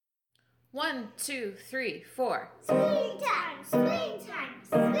1, 2, 3, 4. Screen time, screen time,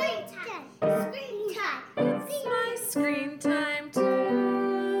 screen time, screen time. It's my screen time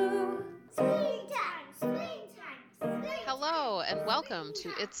too. Screen time, screen time, screen time. Hello, and welcome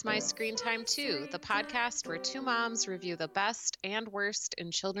to It's My Screen Time Too, the podcast where two moms review the best and worst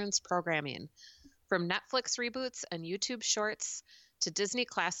in children's programming. From Netflix reboots and YouTube shorts to Disney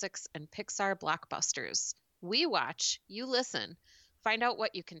classics and Pixar blockbusters. We watch, you listen. Find out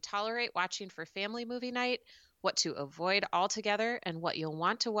what you can tolerate watching for family movie night, what to avoid altogether, and what you'll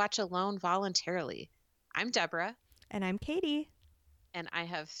want to watch alone voluntarily. I'm Deborah. And I'm Katie. And I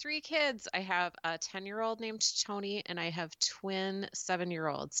have 3 kids. I have a 10-year-old named Tony, and I have twin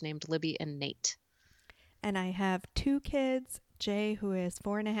 7-year-olds named Libby and Nate. And I have 2 kids, Jay, who is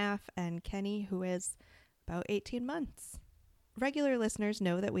 4.5, and Kenny, who is about 18 months. Regular listeners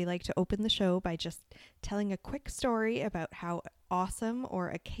know that we like to open the show by just telling a quick story about how awesome or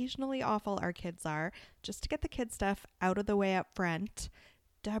occasionally awful our kids are, just to get the kid stuff out of the way up front.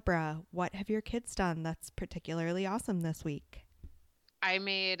 Deborah, what have your kids done that's particularly awesome this week? I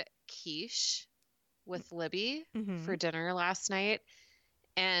made quiche with Libby for dinner last night,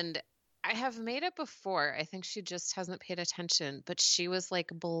 and I have made it before. I think she just hasn't paid attention, but she was like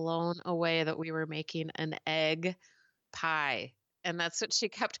blown away that we were making an egg pie, and that's what she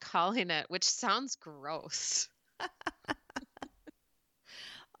kept calling it, which sounds gross.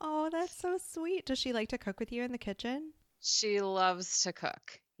 Oh, that's so sweet. Does she like to cook with you in the kitchen? She loves to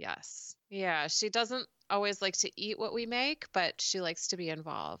cook. Yes. Yeah, she doesn't always like to eat what we make, but she likes to be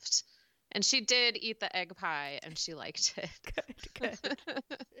involved. And she did eat the egg pie, and she liked it. Good.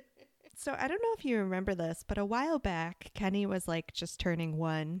 So I don't know if you remember this, but a while back, Kenny was like just turning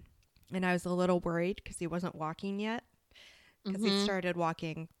 1, and I was a little worried because he wasn't walking yet, because he started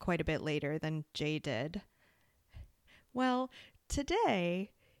walking quite a bit later than Jay did. Well, today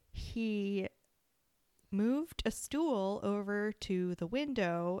he moved a stool over to the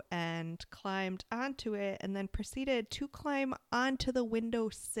window and climbed onto it, and then proceeded to climb onto the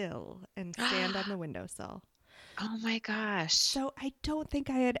windowsill and stand on the windowsill. Oh my gosh. So I don't think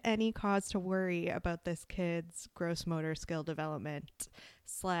I had any cause to worry about this kid's gross motor skill development /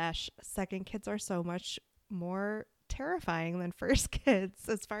 second kids are so much more terrifying than first kids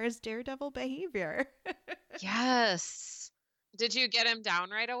as far as daredevil behavior. Yes. Did you get him down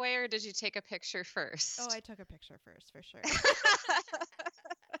right away, or did you take a picture first? Oh, I took a picture first for sure.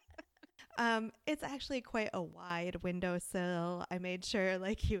 It's actually quite a wide windowsill. I made sure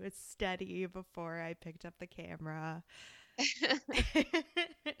like he was steady before I picked up the camera.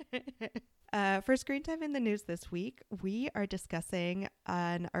 For Screen Time in the News this week, we are discussing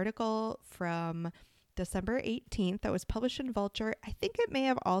an article from December 18th that was published in Vulture. I think it may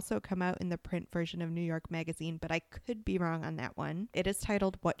have also come out in the print version of New York Magazine, but I could be wrong on that one. It is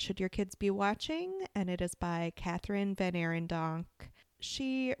titled What Should Your Kids Be Watching? And it is by Catherine Van Arendonk.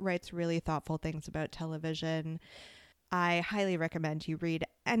 She writes really thoughtful things about television. I highly recommend you read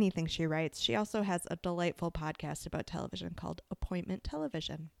anything she writes. She also has a delightful podcast about television called Appointment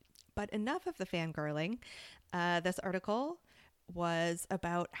Television. But enough of the fangirling. This article was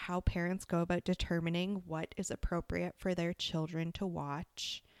about how parents go about determining what is appropriate for their children to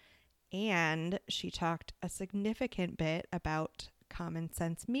watch. And she talked a significant bit about Common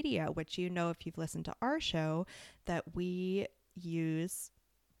Sense Media, which you know if you've listened to our show that we use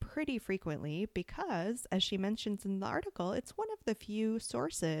pretty frequently because, as she mentions in the article, it's one of the few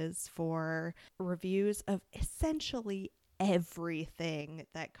sources for reviews of essentially everything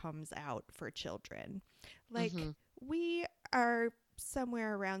that comes out for children. Like, we are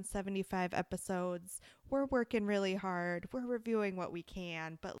somewhere around 75 episodes. We're working really hard. We're reviewing what we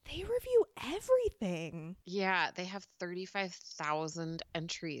can, but they review everything. Yeah, they have 35,000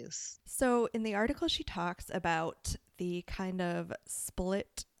 entries. So in the article, she talks about the kind of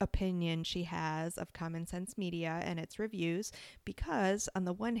split opinion she has of Common Sense Media and its reviews, because on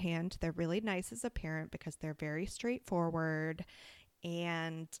the one hand, they're really nice as a parent because they're very straightforward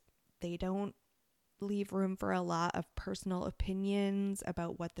and they don't leave room for a lot of personal opinions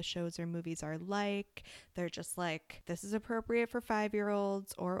about what the shows or movies are like. They're just like, this is appropriate for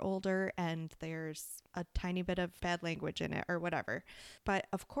 5-year-olds or older, and there's a tiny bit of bad language in it or whatever. But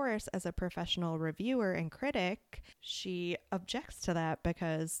of course, as a professional reviewer and critic, she objects to that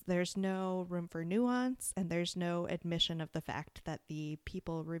because there's no room for nuance and there's no admission of the fact that the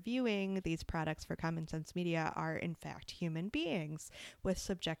people reviewing these products for Common Sense Media are in fact human beings with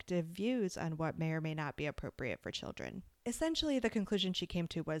subjective views on what may or may not be appropriate for children. essentially the conclusion she came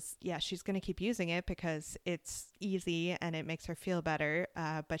to was, yeah, she's going to keep using it because it's easy and it makes her feel better.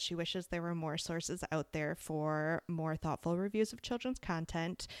 But she wishes there were more sources out there for more thoughtful reviews of children's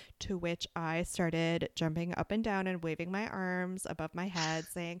content, to which I started jumping up and down and waving my arms above my head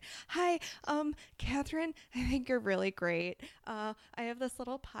saying, hi, Catherine, I think you're really great. I have this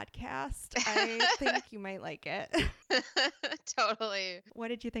little podcast. I think you might like it. Totally. What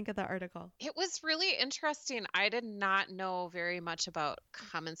did you think of the article? It was really interesting. I did not know very much about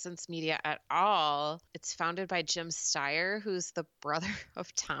Common Sense Media at all. It's founded by Jim Steyer, who's the brother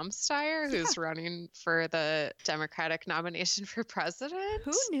of Tom Steyer, who's running for the Democratic nomination for president.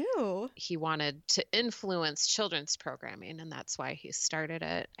 Who knew? He wanted to influence children's programming, and that's why he started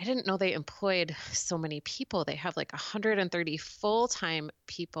it. I didn't know they employed so many people. They have like 130 full-time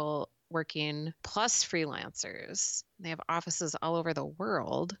people working plus freelancers. They have offices all over the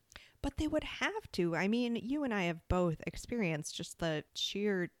world. But they would have to. I mean, you and I have both experienced just the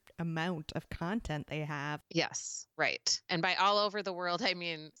sheer amount of content they have. Yes, right. And by all over the world, I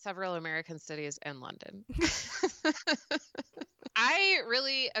mean several American cities and London. I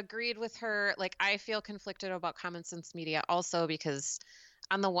really agreed with her. Like, I feel conflicted about Common Sense Media also because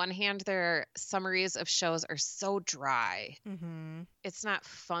on the one hand, their summaries of shows are so dry. Mm-hmm. It's not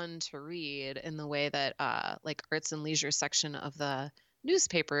fun to read in the way that like arts and leisure section of the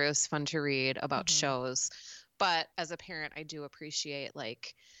newspaper is fun to read about shows. But as a parent, I do appreciate,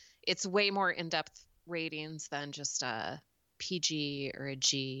 like, it's way more in-depth ratings than just a PG or a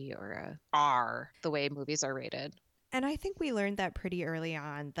G or a R, the way movies are rated. And I think we learned that pretty early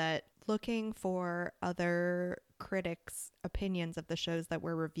on, that looking for other critics' opinions of the shows that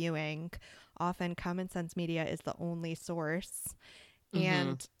we're reviewing, often Common Sense Media is the only source.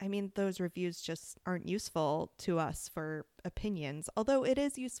 And I mean, those reviews just aren't useful to us for opinions. Although it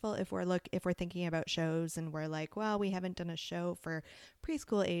is useful if we're thinking about shows and we're like, well, we haven't done a show for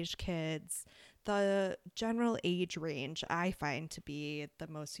preschool age kids. The general age range I find to be the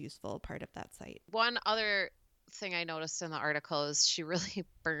most useful part of that site. One other thing I noticed in the article is she really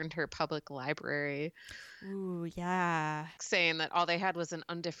burned her public library. Ooh, yeah. Saying that all they had was an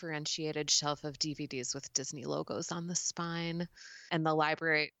undifferentiated shelf of DVDs with Disney logos on the spine. And the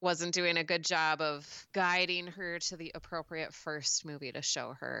library wasn't doing a good job of guiding her to the appropriate first movie to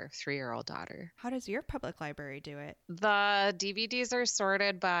show her 3-year-old daughter. How does your public library do it? The DVDs are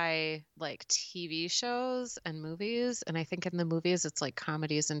sorted by like TV shows and movies. And I think in the movies, it's like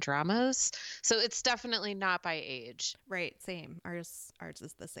comedies and dramas. So it's definitely not by age. Right. Same. Ours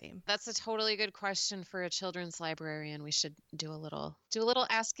is the same. That's a totally good question for a children's librarian. We should do a little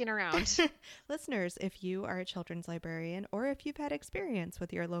asking around. Listeners, if you are a children's librarian or if you've had experience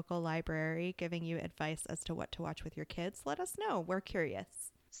with your local library giving you advice as to what to watch with your kids, let us know. We're curious.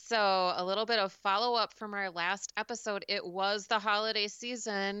 So, a little bit of follow-up from our last episode. It was the holiday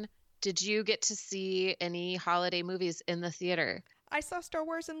season. Did you get to see any holiday movies in the theater? I saw Star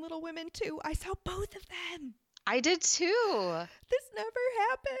Wars and Little Women too. I saw both of them. I did too. This never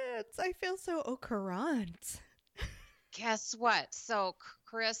happens. I feel so au courant. Guess what? So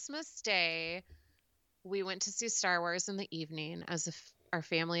Christmas Day, we went to see Star Wars in the evening as our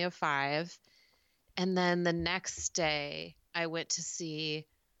family of 5. And then the next day, I went to see,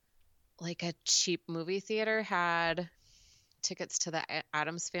 like, a cheap movie theater had tickets to the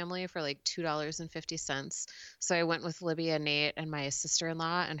Addams Family for like $2.50. So I went with Libby and Nate and my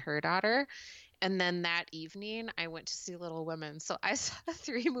sister-in-law and her daughter. And then that evening, I went to see Little Women. So I saw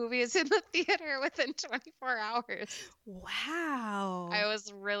 3 movies in the theater within 24 hours. Wow. I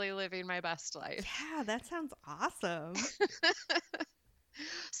was really living my best life. Yeah, that sounds awesome.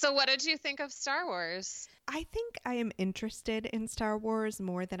 So what did you think of Star Wars? I think I am interested in Star Wars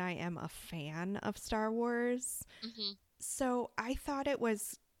more than I am a fan of Star Wars. Mm-hmm. So I thought it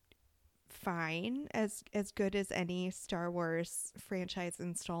was fine, as good as any Star Wars franchise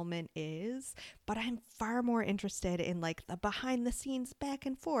installment is, but I'm far more interested in like the behind the scenes back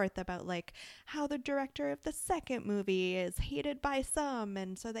and forth about like how the director of the second movie is hated by some,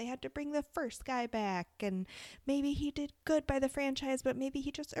 and so they had to bring the first guy back, and maybe he did good by the franchise but maybe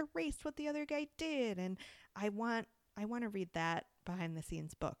he just erased what the other guy did, and I want to read that behind the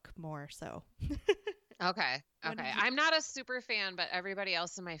scenes book more so. Okay. What did you- I'm not a super fan, but everybody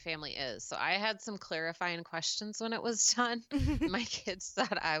else in my family is. So I had some clarifying questions when it was done. My kids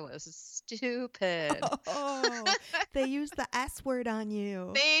thought I was stupid. Oh, they used the S word on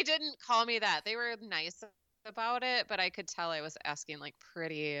you. They didn't call me that. They were nice about it, but I could tell I was asking like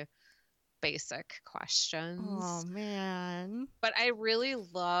pretty basic questions. Oh, man. But I really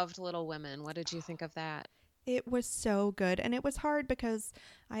loved Little Women. What did you think of that? It was so good. And it was hard because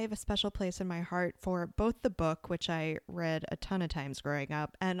I have a special place in my heart for both the book, which I read a ton of times growing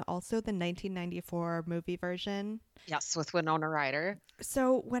up, and also the 1994 movie version. Yes, with Winona Ryder.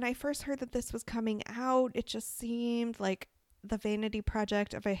 So when I first heard that this was coming out, it just seemed like the vanity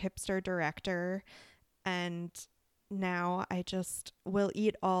project of a hipster director. And now I just will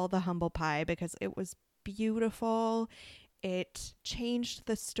eat all the humble pie because it was beautiful. It changed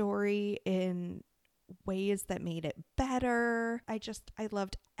the story in ways that made it better. I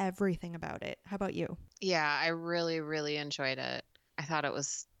loved everything about it. How about you? Yeah, I really, really enjoyed it. I thought it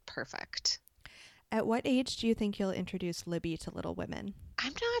was perfect. At what age do you think you'll introduce Libby to Little Women?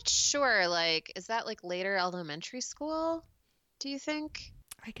 I'm not sure. Like, is that like later elementary school? Do you think?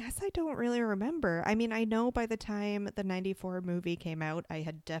 I guess I don't really remember. I mean, I know by the time the 94 movie came out, I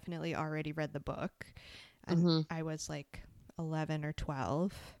had definitely already read the book. And I was like 11 or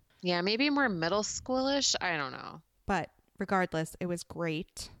 12. Yeah, maybe more middle schoolish. I don't know. But regardless, it was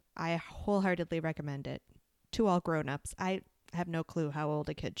great. I wholeheartedly recommend it to all grown-ups. I have no clue how old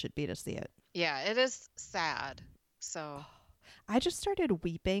a kid should be to see it. Yeah, it is sad. So I just started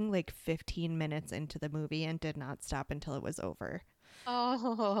weeping like 15 minutes into the movie and did not stop until it was over.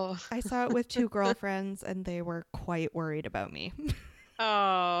 Oh. I saw it with two girlfriends and they were quite worried about me.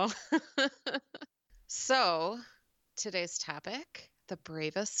 Oh. So, today's topic, The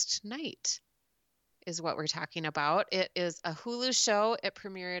Bravest Knight, is what we're talking about. It is a Hulu show. It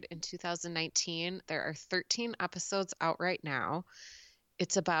premiered in 2019. There are 13 episodes out right now.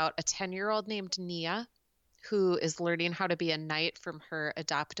 It's about a 10-year-old named Nia who is learning how to be a knight from her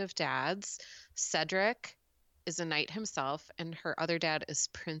adoptive dads. Cedric is a knight himself, and her other dad is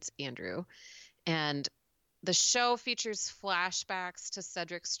Prince Andrew. And the show features flashbacks to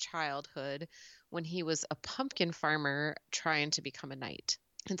Cedric's childhood when he was a pumpkin farmer trying to become a knight.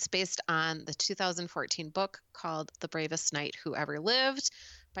 It's based on the 2014 book called The Bravest Knight Who Ever Lived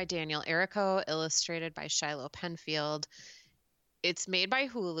by Daniel Errico, illustrated by Shiloh Penfield. It's made by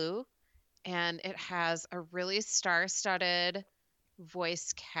Hulu, and it has a really star-studded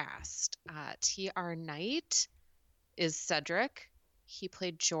voice cast. T.R. Knight is Cedric. He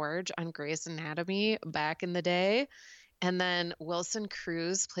played George on Grey's Anatomy back in the day. And then Wilson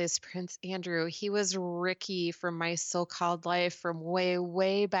Cruz plays Prince Andrew. He was Ricky from My So-Called Life from way,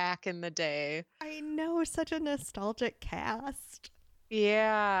 way back in the day. I know, such a nostalgic cast.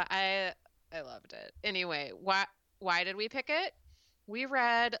 Yeah, I loved it. Anyway, why did we pick it? We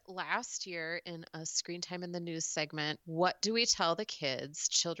read last year in a Screen Time in the News segment, What Do We Tell the Kids?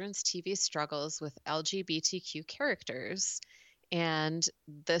 Children's TV Struggles with LGBTQ Characters. And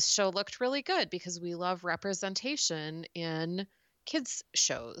this show looked really good because we love representation in kids'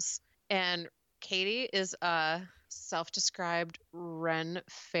 shows. And Katie is a self-described Ren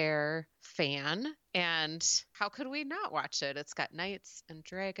Fair fan. And how could we not watch it? It's got knights and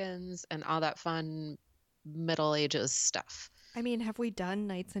dragons and all that fun Middle Ages stuff. I mean, have we done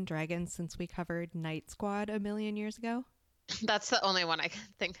Knights and Dragons since we covered Night Squad a million years ago? That's the only one I can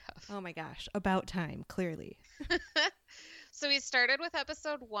think of. Oh my gosh, about time, clearly. So we started with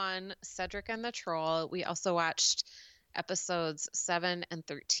episode 1, Cedric and the Troll. We also watched episodes 7 and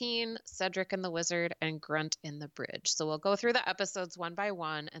 13, Cedric and the Wizard, and Grunt in the Bridge. So we'll go through the episodes one by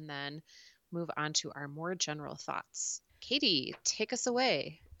one and then move on to our more general thoughts. Katie, take us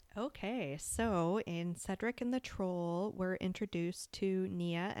away. Okay, so in Cedric and the Troll, we're introduced to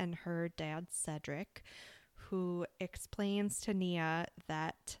Nia and her dad, Cedric, who explains to Nia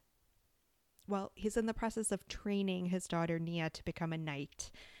that, well, he's in the process of training his daughter, Nia, to become a knight.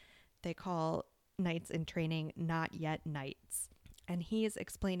 They call knights in training not yet knights. And he is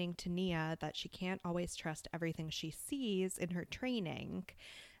explaining to Nia that she can't always trust everything she sees in her training.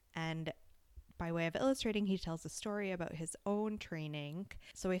 And by way of illustrating, he tells a story about his own training.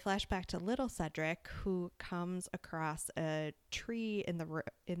 So we flash back to little Cedric, who comes across a tree in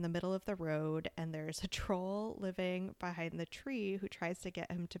the middle of the road, and there's a troll living behind the tree who tries to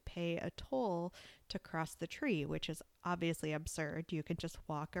get him to pay a toll to cross the tree, which is obviously absurd. You can just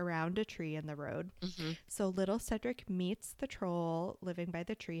walk around a tree in the road. Mm-hmm. So little Cedric meets the troll living by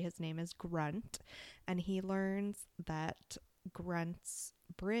the tree. His name is Grunt, and he learns that Grunt's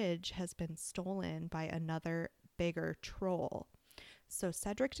bridge has been stolen by another bigger troll. So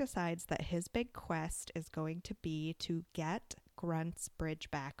Cedric decides that his big quest is going to be to get Grunt's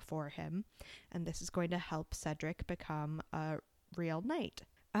bridge back for him, and this is going to help Cedric become a real knight.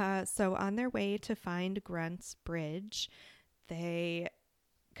 So on their way to find Grunt's bridge, they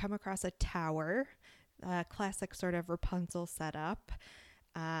come across a tower, a classic sort of Rapunzel setup.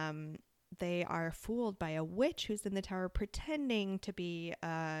 They are fooled by a witch who's in the tower pretending to be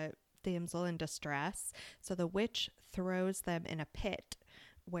a damsel in distress. So the witch throws them in a pit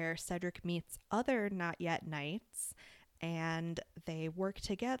where Cedric meets other not yet knights, and they work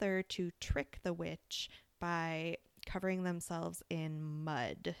together to trick the witch by covering themselves in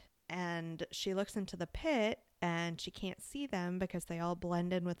mud. And she looks into the pit and she can't see them because they all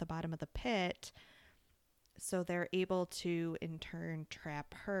blend in with the bottom of the pit. So they're able to, in turn,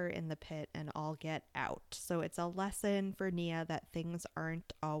 trap her in the pit and all get out. So it's a lesson for Nia that things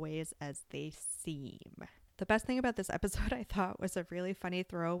aren't always as they seem. The best thing about this episode, I thought, was a really funny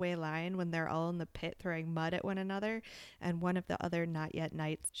throwaway line when they're all in the pit throwing mud at one another. And one of the other not yet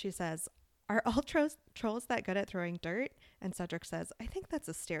knights, she says, "Are all trolls that good at throwing dirt?" And Cedric says, "I think that's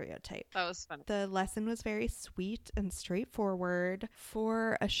a stereotype." That was funny. The lesson was very sweet and straightforward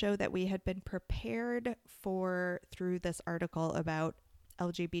for a show that we had been prepared for through this article about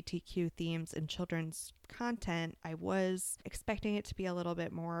LGBTQ themes in children's content. I was expecting it to be a little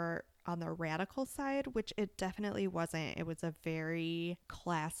bit more on the radical side, which it definitely wasn't. It was a very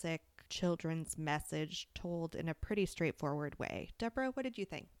classic children's message told in a pretty straightforward way. Deborah, what did you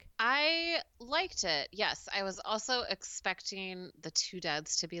think? I liked it. Yes, I was also expecting the two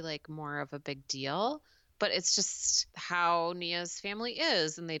dads to be like more of a big deal, but it's just how Nia's family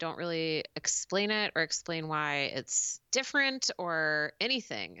is, and they don't really explain it or explain why it's different or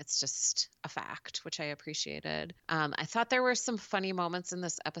anything. It's just a fact, which I appreciated. I thought there were some funny moments in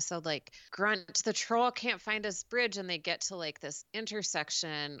this episode, like Grunt the troll can't find his bridge, and they get to like this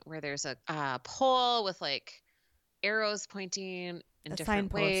intersection where there's a pole with like arrows pointing in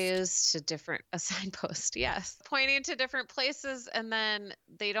different ways to different, a signpost, yes, pointing to different places, and then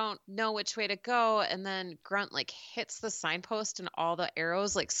they don't know which way to go, and then Grunt like hits the signpost and all the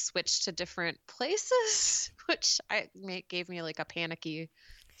arrows like switch to different places, which gave me like a panicky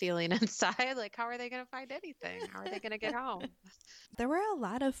feeling inside, like how are they going to find anything? How are they going to get home? There were a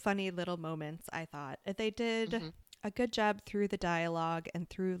lot of funny little moments, I thought. They did a good job through the dialogue and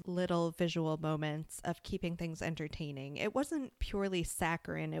through little visual moments of keeping things entertaining. It wasn't purely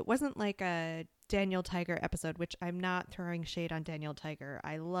saccharine. It wasn't like a Daniel Tiger episode, which I'm not throwing shade on Daniel Tiger.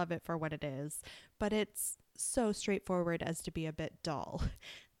 I love it for what it is, but it's so straightforward as to be a bit dull.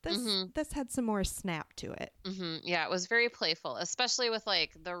 This had some more snap to it. Yeah, it was very playful, especially with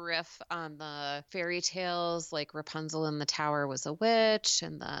like the riff on the fairy tales, like Rapunzel in the tower was a witch,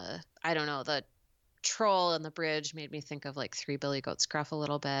 and the troll in the bridge made me think of like Three Billy Goats Gruff a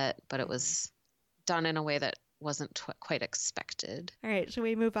little bit, but it was done in a way that wasn't quite expected. All right, should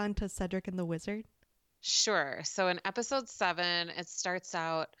we move on to Cedric and the Wizard? Sure. So in episode 7, it starts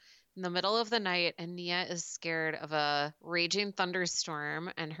out in the middle of the night, and Nia is scared of a raging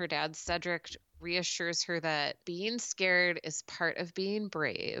thunderstorm, and her dad Cedric reassures her that being scared is part of being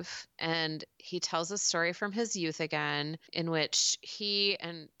brave. And he tells a story from his youth again, in which he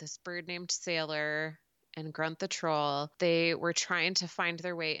and this bird named Sailor and Grunt the troll, they were trying to find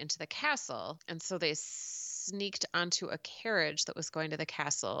their way into the castle. And so they sneaked onto a carriage that was going to the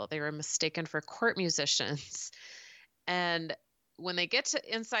castle. They were mistaken for court musicians. And when they get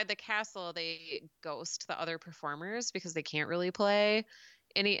to inside the castle, they ghost the other performers because they can't really play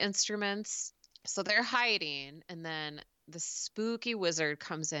any instruments. So they're hiding, and then the spooky wizard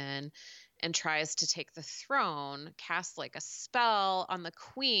comes in and tries to take the throne, casts like a spell on the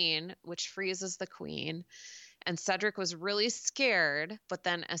queen, which freezes the queen. And Cedric was really scared, but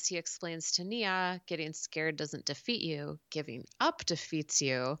then as he explains to Nia, getting scared doesn't defeat you, giving up defeats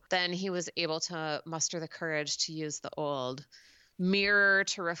you. Then he was able to muster the courage to use the old mirror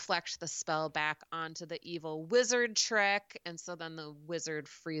to reflect the spell back onto the evil wizard trick, and so then the wizard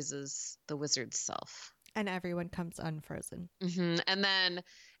freezes the wizard's self, and everyone comes unfrozen. And then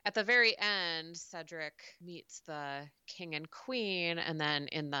at the very end, Cedric meets the king and queen, and then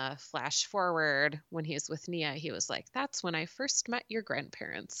in the flash forward when he's with Nia, he was like, "That's when I first met your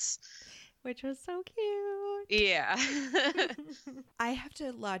grandparents," which was so cute. Yeah. I have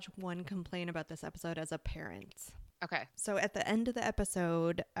to lodge one complaint about this episode as a parent. Okay. So at the end of the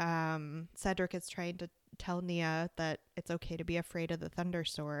episode, Cedric is trying to tell Nia that it's okay to be afraid of the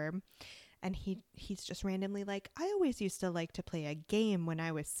thunderstorm. And he's just randomly like, "I always used to like to play a game when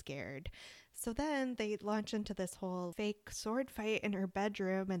I was scared." So then they launch into this whole fake sword fight in her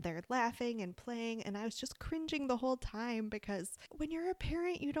bedroom, and they're laughing and playing. And I was just cringing the whole time, because when you're a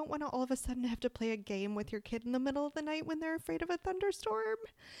parent, you don't want to all of a sudden have to play a game with your kid in the middle of the night when they're afraid of a thunderstorm.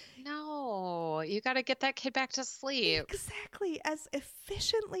 No, you got to get that kid back to sleep. Exactly, as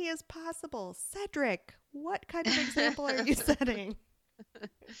efficiently as possible. Cedric, what kind of example are you setting?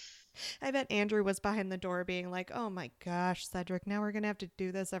 I bet Andrew was behind the door being like, "Oh my gosh, Cedric, now we're going to have to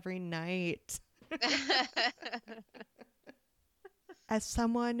do this every night." As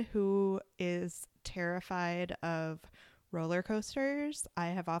someone who is terrified of roller coasters, I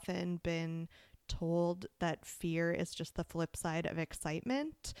have often been told that fear is just the flip side of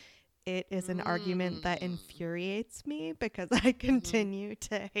excitement. It is an argument that infuriates me because I continue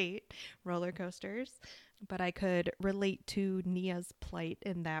to hate roller coasters, but I could relate to Nia's plight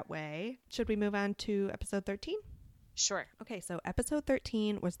in that way. Should we move on to episode 13? Sure. Okay, so episode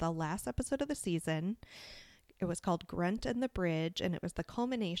 13 was the last episode of the season. It was called Grunt and the Bridge, and it was the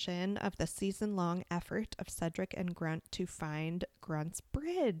culmination of the season-long effort of Cedric and Grunt to find Grunt's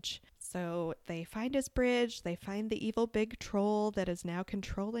bridge. So they find his bridge, they find the evil big troll that is now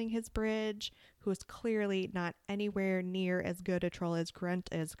controlling his bridge, who is clearly not anywhere near as good a troll as Grunt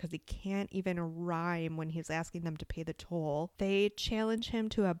is because he can't even rhyme when he's asking them to pay the toll. They challenge him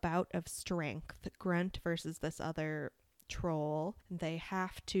to a bout of strength, Grunt versus this other troll. They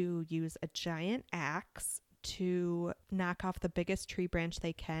have to use a giant axe to knock off the biggest tree branch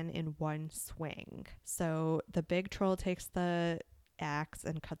they can in one swing. So the big troll takes the axe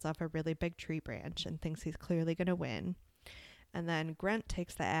and cuts off a really big tree branch and thinks he's clearly going to win. And then Grunt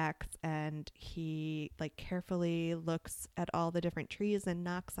takes the axe and he carefully looks at all the different trees and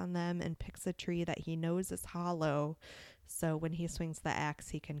knocks on them and picks a tree that he knows is hollow. So when he swings the axe,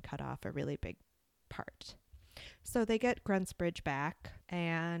 he can cut off a really big part. So they get Grunt's bridge back,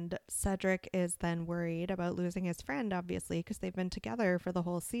 and Cedric is then worried about losing his friend, obviously, because they've been together for the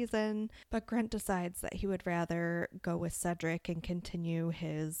whole season. But Grunt decides that he would rather go with Cedric and continue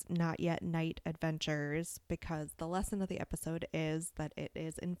his not yet night adventures, because the lesson of the episode is that it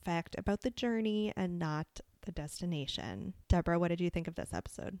is, in fact, about the journey and not the destination. Deborah, what did you think of this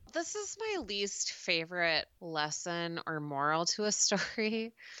episode? This is my least favorite lesson or moral to a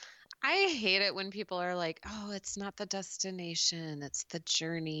story. I hate it when people are like, oh, it's not the destination, it's the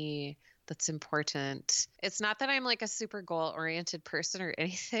journey that's important. It's not that I'm a super goal-oriented person or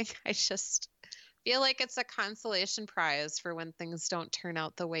anything. I just feel like it's a consolation prize for when things don't turn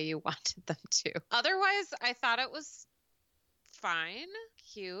out the way you wanted them to. Otherwise, I thought it was fine,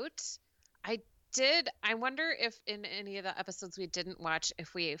 cute. I wonder if in any of the episodes we didn't watch,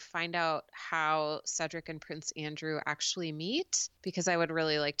 if we find out how Cedric and Prince Andrew actually meet, because I would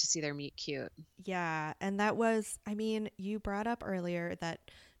really like to see their meet cute. Yeah, and that was, you brought up earlier that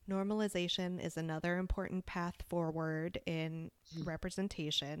normalization is another important path forward in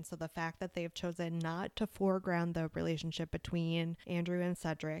representation. So the fact that they've chosen not to foreground the relationship between Andrew and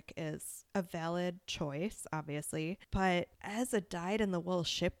Cedric is a valid choice, obviously. But as a dyed-in-the-wool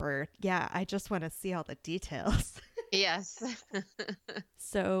shipper, yeah, I just want to see all the details. Yes.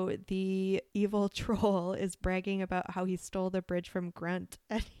 So the evil troll is bragging about how he stole the bridge from Grunt,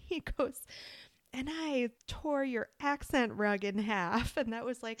 and he goes, and I tore your accent rug in half. And that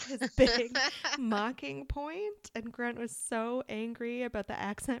was his big mocking point. And Grunt was so angry about the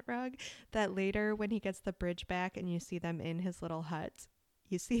accent rug that later when he gets the bridge back and you see them in his little hut,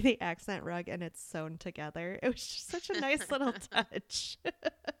 you see the accent rug and it's sewn together. It was just such a nice little touch.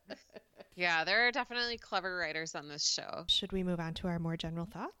 Yeah, there are definitely clever writers on this show. Should we move on to our more general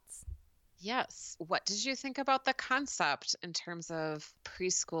thoughts? Yes. What did you think about the concept in terms of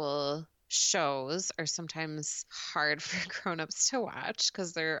preschool shows are sometimes hard for grown-ups to watch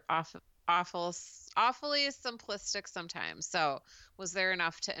because they're awfully simplistic sometimes. So was there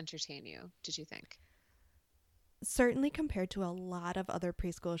enough to entertain you, did you think? Certainly compared to a lot of other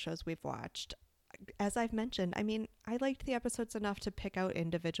preschool shows we've watched. As I've mentioned, I liked the episodes enough to pick out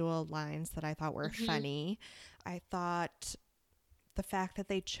individual lines that I thought were funny. I thought the fact that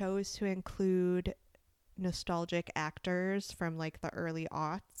they chose to include nostalgic actors from the early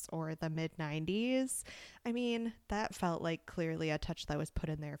aughts or the mid 90s. That felt like clearly a touch that was put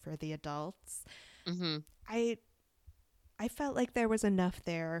in there for the adults. I felt like there was enough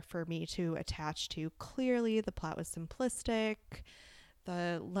there for me to attach to. Clearly the plot was simplistic.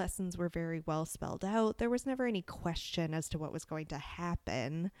 The lessons were very well spelled out. There was never any question as to what was going to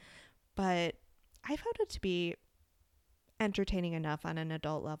happen, but I found it to be entertaining enough on an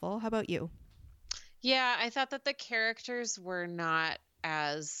adult level. How about you? Yeah, I thought that the characters were not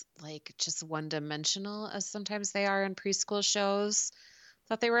as just one-dimensional as sometimes they are in preschool shows. I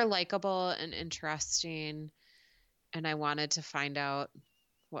thought they were likable and interesting, and I wanted to find out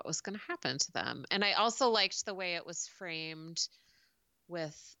what was going to happen to them. And I also liked the way it was framed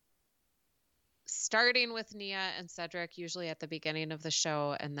with starting with Nia and Cedric usually at the beginning of the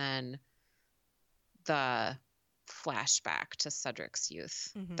show and then the flashback to Cedric's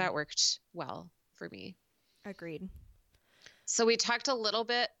youth. That worked well for me. Agreed. So we talked a little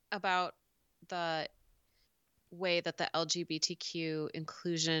bit about the way that the LGBTQ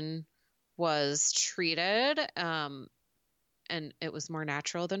inclusion was treated. And and it was more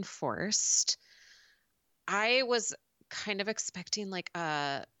natural than forced. I was kind of expecting like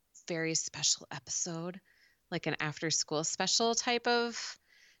a very special episode, like an after school special type of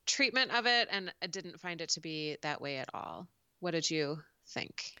treatment of it, and I didn't find it to be that way at all. What did you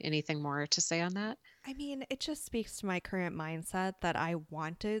think? Anything more to say on that? I mean, it just speaks to my current mindset that I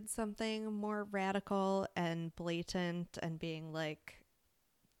wanted something more radical and blatant and being like,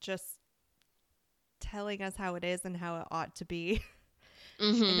 just telling us how it is and how it ought to be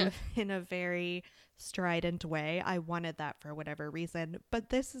in a very strident way. I wanted that for whatever reason, but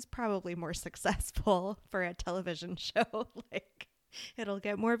this is probably more successful for a television show. Like, it'll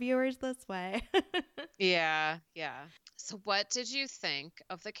get more viewers this way. Yeah. So what did you think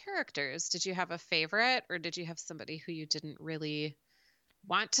of the characters? Did you have a favorite, or did you have somebody who you didn't really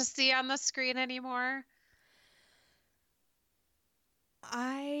want to see on the screen anymore?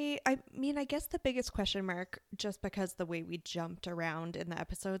 I mean, I guess the biggest question mark, just because the way we jumped around in the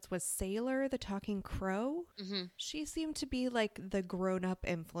episodes, was Sailor, the talking crow. Mm-hmm. She seemed to be like the grown-up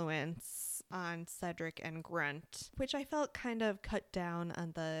influence on Cedric and Grunt, which I felt kind of cut down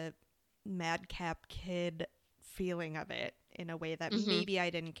on the madcap kid feeling of it in a way that maybe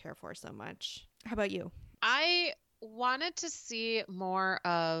I didn't care for so much. How about you? I wanted to see more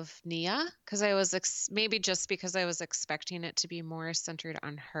of Nia, because I was maybe just because I was expecting it to be more centered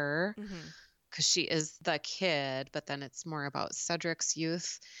on her, because she is the kid, but then it's more about Cedric's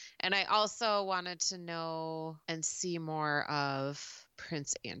youth. And I also wanted to know and see more of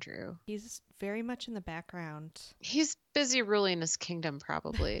Prince Andrew. He's very much in the background. He's busy ruling his kingdom,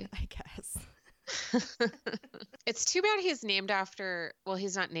 probably. I guess. It's too bad he's named after, well,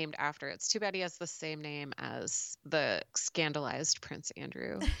 he's not named after. It's too bad he has the same name as the scandalized Prince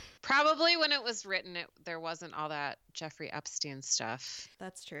Andrew. Probably when it was written, there wasn't all that Jeffrey Epstein stuff.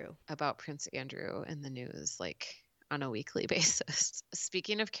 That's true. About Prince Andrew in the news, like on a weekly basis.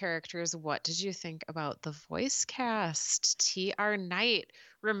 Speaking of characters, what did you think about the voice cast? T.R. Knight.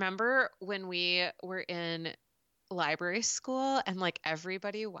 Remember when we were in library school and like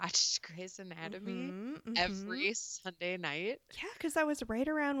everybody watched Grey's Anatomy every Sunday night? Yeah, because that was right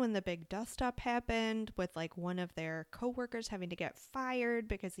around when the big dust up happened, with like one of their coworkers having to get fired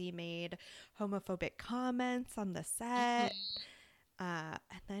because he made homophobic comments on the set. And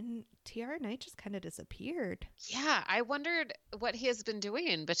then T.R. Knight just kind of disappeared. Yeah, I wondered what he has been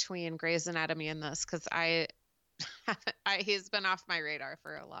doing between Grey's Anatomy and this, because he's been off my radar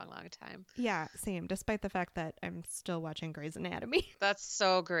for a long, long time. Yeah, same, despite the fact that I'm still watching Grey's Anatomy. That's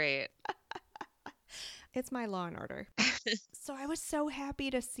so great. It's my Law and Order. So I was so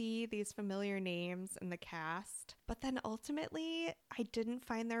happy to see these familiar names in the cast, but then ultimately I didn't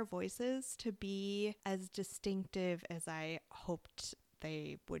find their voices to be as distinctive as I hoped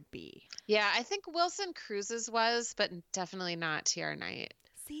they would be. Yeah, I think Wilson Cruz's was, but definitely not T.R. Knight.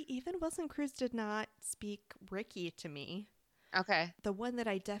 See, even Wilson Cruz did not speak Ricky to me. Okay. The one that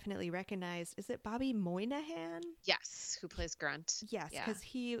I definitely recognized, is it Bobby Moynihan? Yes, who plays Grunt. Yes, because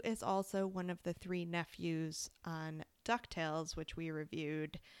he is also one of the three nephews on DuckTales, which we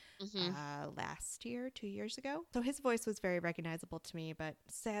reviewed last year, 2 years ago. So his voice was very recognizable to me, but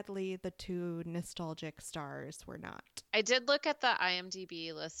sadly the two nostalgic stars were not. I did look at the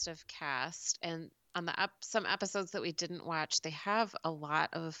IMDb list of cast, and on the some episodes that we didn't watch, they have a lot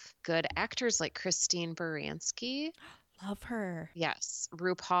of good actors like Christine Baranski. Love her. Yes.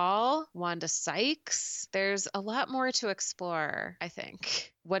 RuPaul, Wanda Sykes. There's a lot more to explore, I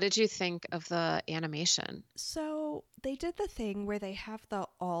think. What did you think of the animation? So they did the thing where they have the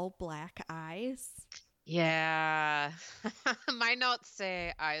all black eyes. Yeah. My notes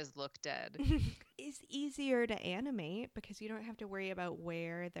say eyes look dead. It's easier to animate because you don't have to worry about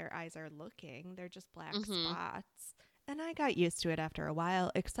where their eyes are looking. They're just black spots. And I got used to it after a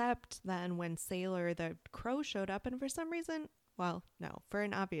while, except then when Sailor the crow showed up, and for some reason, well, no, for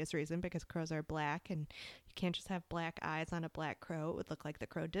an obvious reason, because crows are black and you can't just have black eyes on a black crow. It would look like the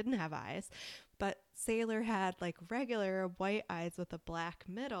crow didn't have eyes. But Sailor had like regular white eyes with a black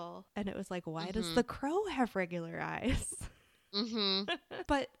middle, and it was like, why does the crow have regular eyes?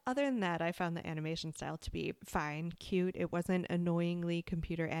 But other than that, I found the animation style to be fine, cute. It wasn't annoyingly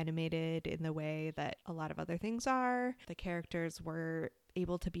computer animated in the way that a lot of other things are. The characters were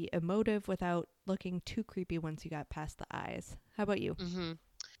able to be emotive without looking too creepy once you got past the eyes. How about you?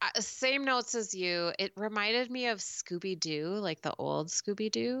 Same notes as you. It reminded me of Scooby-Doo, like the old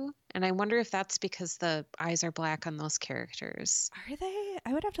Scooby-Doo. And I wonder if that's because the eyes are black on those characters. Are they?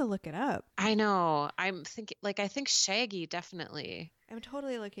 I would have to look it up. I know. I'm thinking, like, I think Shaggy, definitely. I'm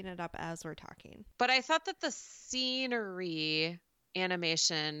totally looking it up as we're talking. But I thought that the scenery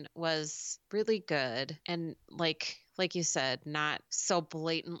animation was really good. And like like you said, not so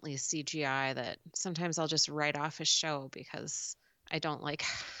blatantly CGI that sometimes I'll just write off a show because I don't like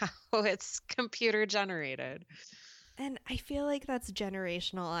how it's computer generated. And I feel like that's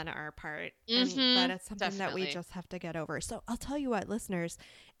generational on our part, and that it's something that we definitely. just have to get over. So I'll tell you what, listeners,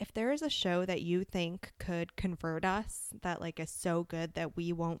 if there is a show that you think could convert us, that like is so good that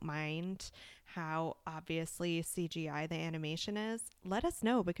we won't mind how obviously CGI the animation is, let us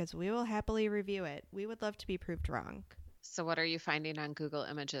know because we will happily review it. We would love to be proved wrong. So what are you finding on Google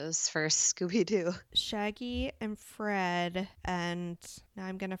Images for Scooby-Doo? Shaggy and Fred, and now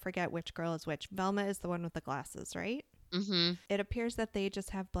I'm going to forget which girl is which. Velma is the one with the glasses, right? Mm-hmm. It appears that they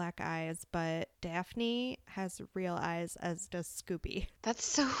just have black eyes, but Daphne has real eyes, as does Scooby. That's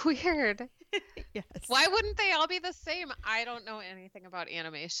so weird. Yes. Why wouldn't they all be the same? I don't know anything about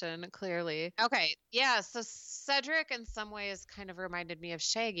animation, clearly. Okay, yeah, so Cedric in some ways kind of reminded me of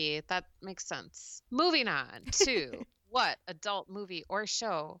Shaggy. That makes sense. Moving on to what adult movie or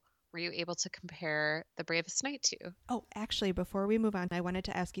show were you able to compare The Bravest Knight to? Oh, actually, before we move on, I wanted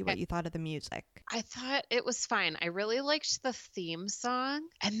to ask you what you thought of the music. I thought it was fine. I really liked the theme song.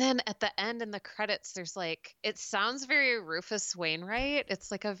 And then at the end in the credits, there's like, it sounds very Rufus Wainwright.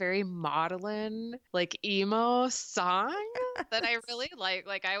 It's like a very maudlin, like emo song that I really like.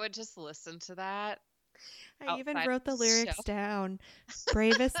 Like, I would just listen to that. I even outside wrote the of the lyrics show. down.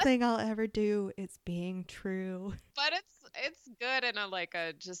 Bravest thing I'll ever do is being true. But it's good in a like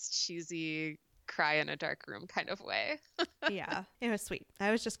a just cheesy cry in a dark room kind of way. Yeah, it was sweet. I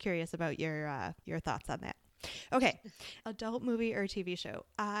was just curious about your thoughts on that. Okay, adult movie or TV show.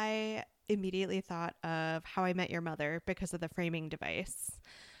 I immediately thought of How I Met Your Mother because of the framing device.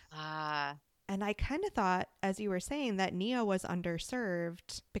 And I kind of thought, as you were saying, that Nia was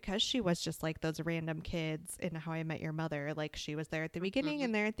underserved because she was just like those random kids in How I Met Your Mother. Like she was there at the beginning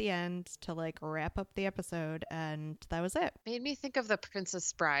and there at the end to like wrap up the episode, and that was it. Made me think of The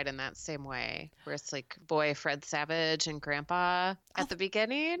Princess Bride in that same way, where it's like boy Fred Savage and grandpa at the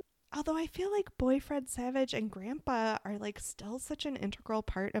beginning. Although I feel like Boyfriend Savage and Grandpa are like still such an integral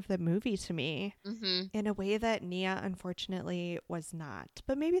part of the movie to me in a way that Nia unfortunately was not.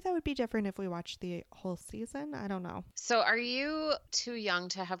 But maybe that would be different if we watched the whole season. I don't know. So are you too young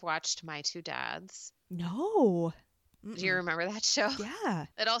to have watched My Two Dads? No. Do you remember that show? Yeah.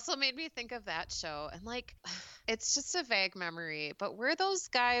 It also made me think of that show. And like, it's just a vague memory, but were those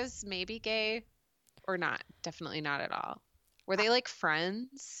guys maybe gay or not? Definitely not at all. Were they like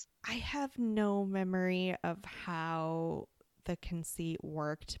friends? I have no memory of how the conceit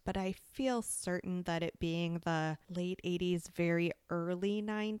worked, but I feel certain that it being the late 80s, very early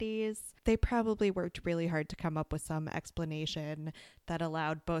 90s, they probably worked really hard to come up with some explanation that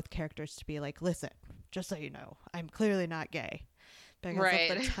allowed both characters to be like, listen, just so you know, I'm clearly not gay.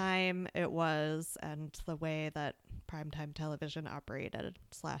 Because of the time it was and the way that primetime television operates.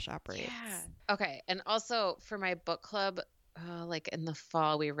 Yeah. Okay. And also for my book club, like in the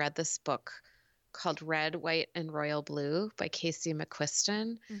fall, we read this book called Red, White, and Royal Blue by Casey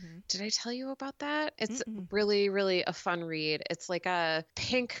McQuiston. Did I tell you about that? It's really, really a fun read. It's like a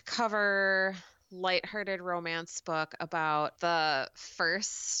pink cover, lighthearted romance book about the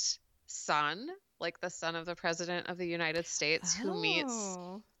first son, like the son of the president of the United States, who meets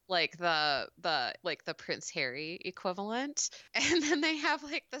like the Prince Harry equivalent. And then they have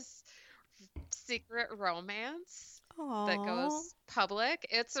like this secret romance that goes public.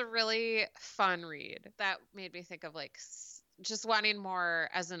 It's a really fun read. That made me think of like just wanting more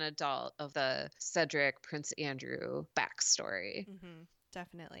as an adult of the Cedric Prince Andrew backstory.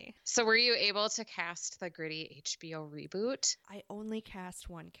 Definitely. So were you able to cast the gritty HBO reboot? I only cast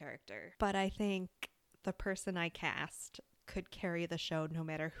one character, but I think the person I cast could carry the show no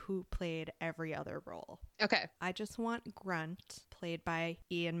matter who played every other role. Okay. I just want Grunt, played by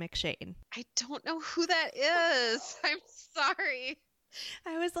Ian McShane. I don't know who that is. I'm sorry.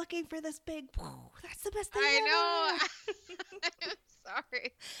 I was looking for this big, that's the best thing I ever. know. I'm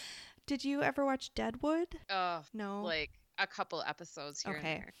sorry. Did you ever watch Deadwood? Oh, No. like a couple episodes here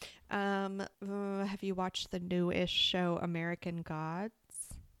Okay. and there. Have you watched the new-ish show American Gods?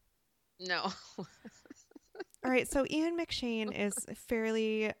 No. All right, so Ian McShane is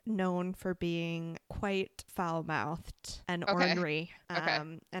fairly known for being quite foul-mouthed and ornery.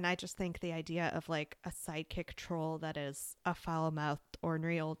 And I just think the idea of like a sidekick troll that is a foul-mouthed,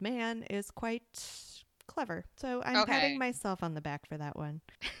 ornery old man is quite clever. So I'm patting myself on the back for that one.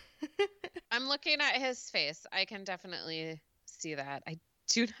 I'm looking at his face. I can definitely see that. I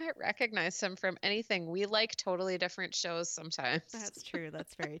do not recognize him from anything. We like totally different shows sometimes. That's true.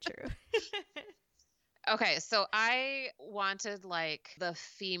 That's very true. Okay, so I wanted like the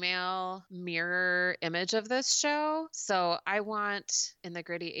female mirror image of this show. So I want in the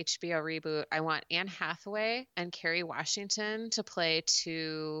gritty HBO reboot, I want Anne Hathaway and Kerry Washington to play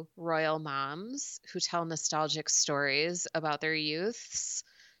two royal moms who tell nostalgic stories about their youths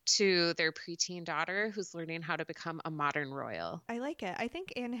to their preteen daughter who's learning how to become a modern royal. I like it. I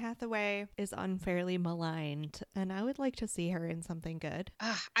think Anne Hathaway is unfairly maligned, and I would like to see her in something good.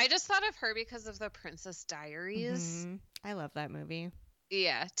 I just thought of her because of the Princess Diaries. I love that movie.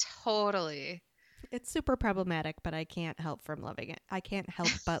 Yeah, totally. It's super problematic, but I can't help from loving it. I can't help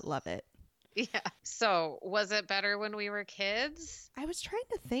but love it. Yeah. So, was it better when we were kids? I was trying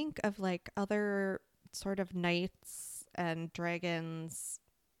to think of like other sort of knights and dragons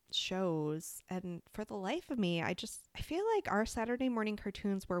shows, and for the life of me, I feel like our Saturday morning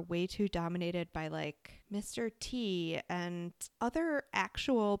cartoons were way too dominated by like Mr. T and other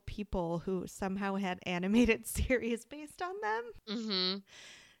actual people who somehow had animated series based on them. Mm-hmm.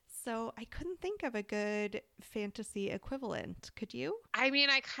 So I couldn't think of a good fantasy equivalent. Could you? I mean,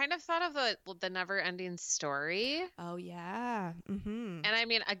 I kind of thought of the Never-Ending Story. Oh yeah. And I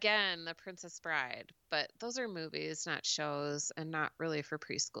mean, again, The Princess Bride, but those are movies, not shows, and not really for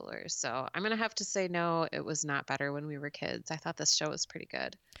preschoolers. So I'm gonna have to say no, it was not better when we were kids. I thought this show was pretty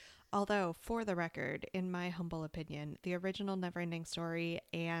good. Although, for the record, in my humble opinion, the original Neverending Story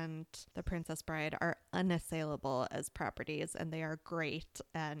and The Princess Bride are unassailable as properties, and they are great.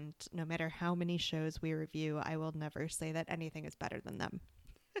 And no matter how many shows we review, I will never say that anything is better than them.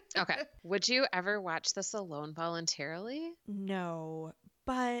 Okay. Would you ever watch this alone voluntarily? No,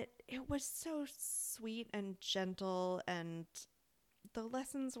 but it was so sweet and gentle, and the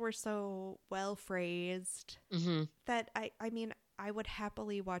lessons were so well phrased Mm-hmm. that I mean, I would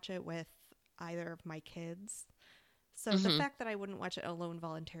happily watch it with either of my kids. So the Mhm. fact that I wouldn't watch it alone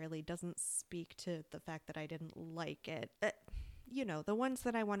voluntarily doesn't speak to the fact that I didn't like it. You know, the ones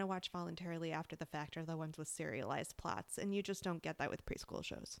that I want to watch voluntarily after the fact are the ones with serialized plots, and you just don't get that with preschool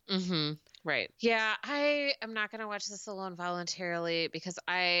shows. Mm-hmm. Right. Yeah, I am not going to watch this alone voluntarily because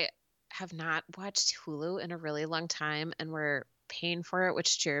I have not watched Hulu in a really long time, and we're paying for it,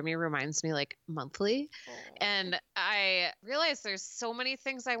 which Jeremy reminds me like monthly. And I realize there's so many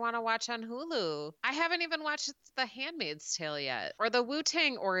things I want to watch on Hulu. I haven't even watched The Handmaid's Tale yet or the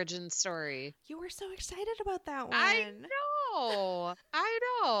Wu-Tang origin story. You were so excited about that one. I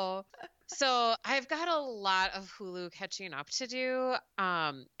know. So I've got a lot of Hulu catching up to do.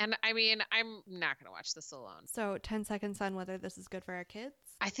 And I mean, I'm not going to watch this alone. So 10 seconds on whether this is good for our kids.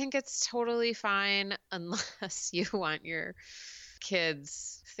 I think it's totally fine unless you want your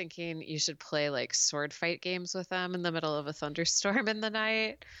kids thinking you should play like sword fight games with them in the middle of a thunderstorm in the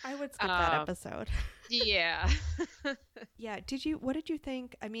night. I would skip that episode. Yeah. Yeah. What did you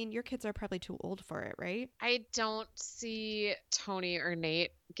think? I mean, your kids are probably too old for it, right? I don't see Tony or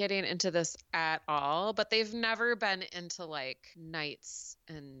Nate getting into this at all, but they've never been into like knights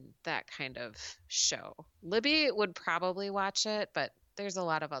and that kind of show. Libby would probably watch it, but there's a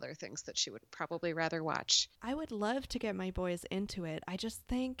lot of other things that she would probably rather watch. I would love to get my boys into it. I just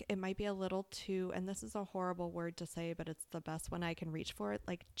think it might be a little too, and this is a horrible word to say, but it's the best one I can reach for it,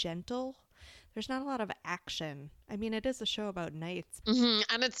 like gentle. There's not a lot of action. I mean, it is a show about knights. Mm-hmm.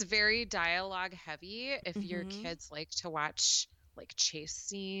 And it's very dialogue heavy if your kids like to watch like chase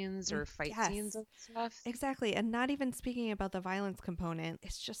scenes or fight scenes and stuff. Exactly. And not even speaking about the violence component,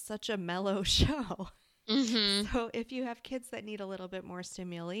 it's just such a mellow show. Mm-hmm. So if you have kids that need a little bit more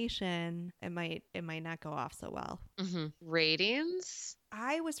stimulation, it might not go off so well. Mm-hmm. Ratings?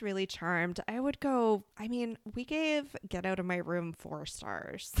 I was really charmed. We gave Get Out of My Room 4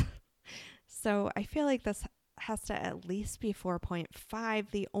 stars. So I feel like this has to at least be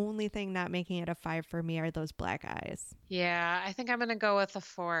 4.5. The only thing not making it a 5 for me are those black eyes. Yeah, I think I'm going to go with a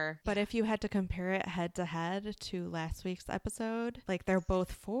 4. But if you had to compare it head to head to last week's episode, like they're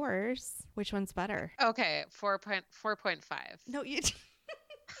both 4s, which one's better? Okay, 4.5. No, you...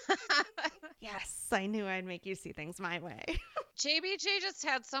 Yes, I knew I'd make you see things my way. JBJ just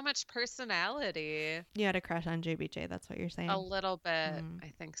had so much personality. You had a crush on JBJ, that's what you're saying? A little bit,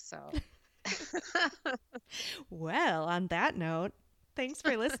 I think so. Well, on that note, thanks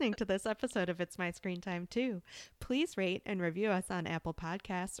for listening to this episode of It's My Screen Time Too. Please rate and review us on Apple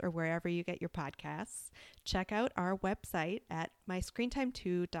Podcasts or wherever you get your podcasts. Check out our website at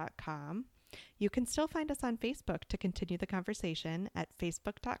myscreentime2.com. You can still find us on Facebook to continue the conversation at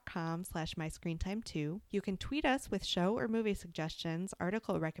facebook.com/myscreentime2. You can tweet us with show or movie suggestions,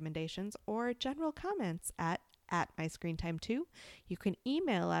 article recommendations, or general comments at myscreentime2. You can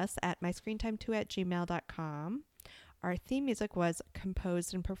email us at myscreentime2@gmail.com. Our theme music was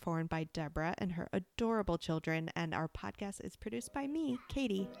composed and performed by Deborah and her adorable children, and our podcast is produced by me,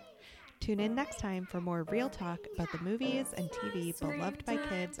 Katie. Tune in next time for more real talk about the movies and TV beloved by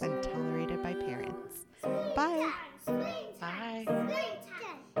kids and tolerated by parents. Bye. Screen time. Bye. Screen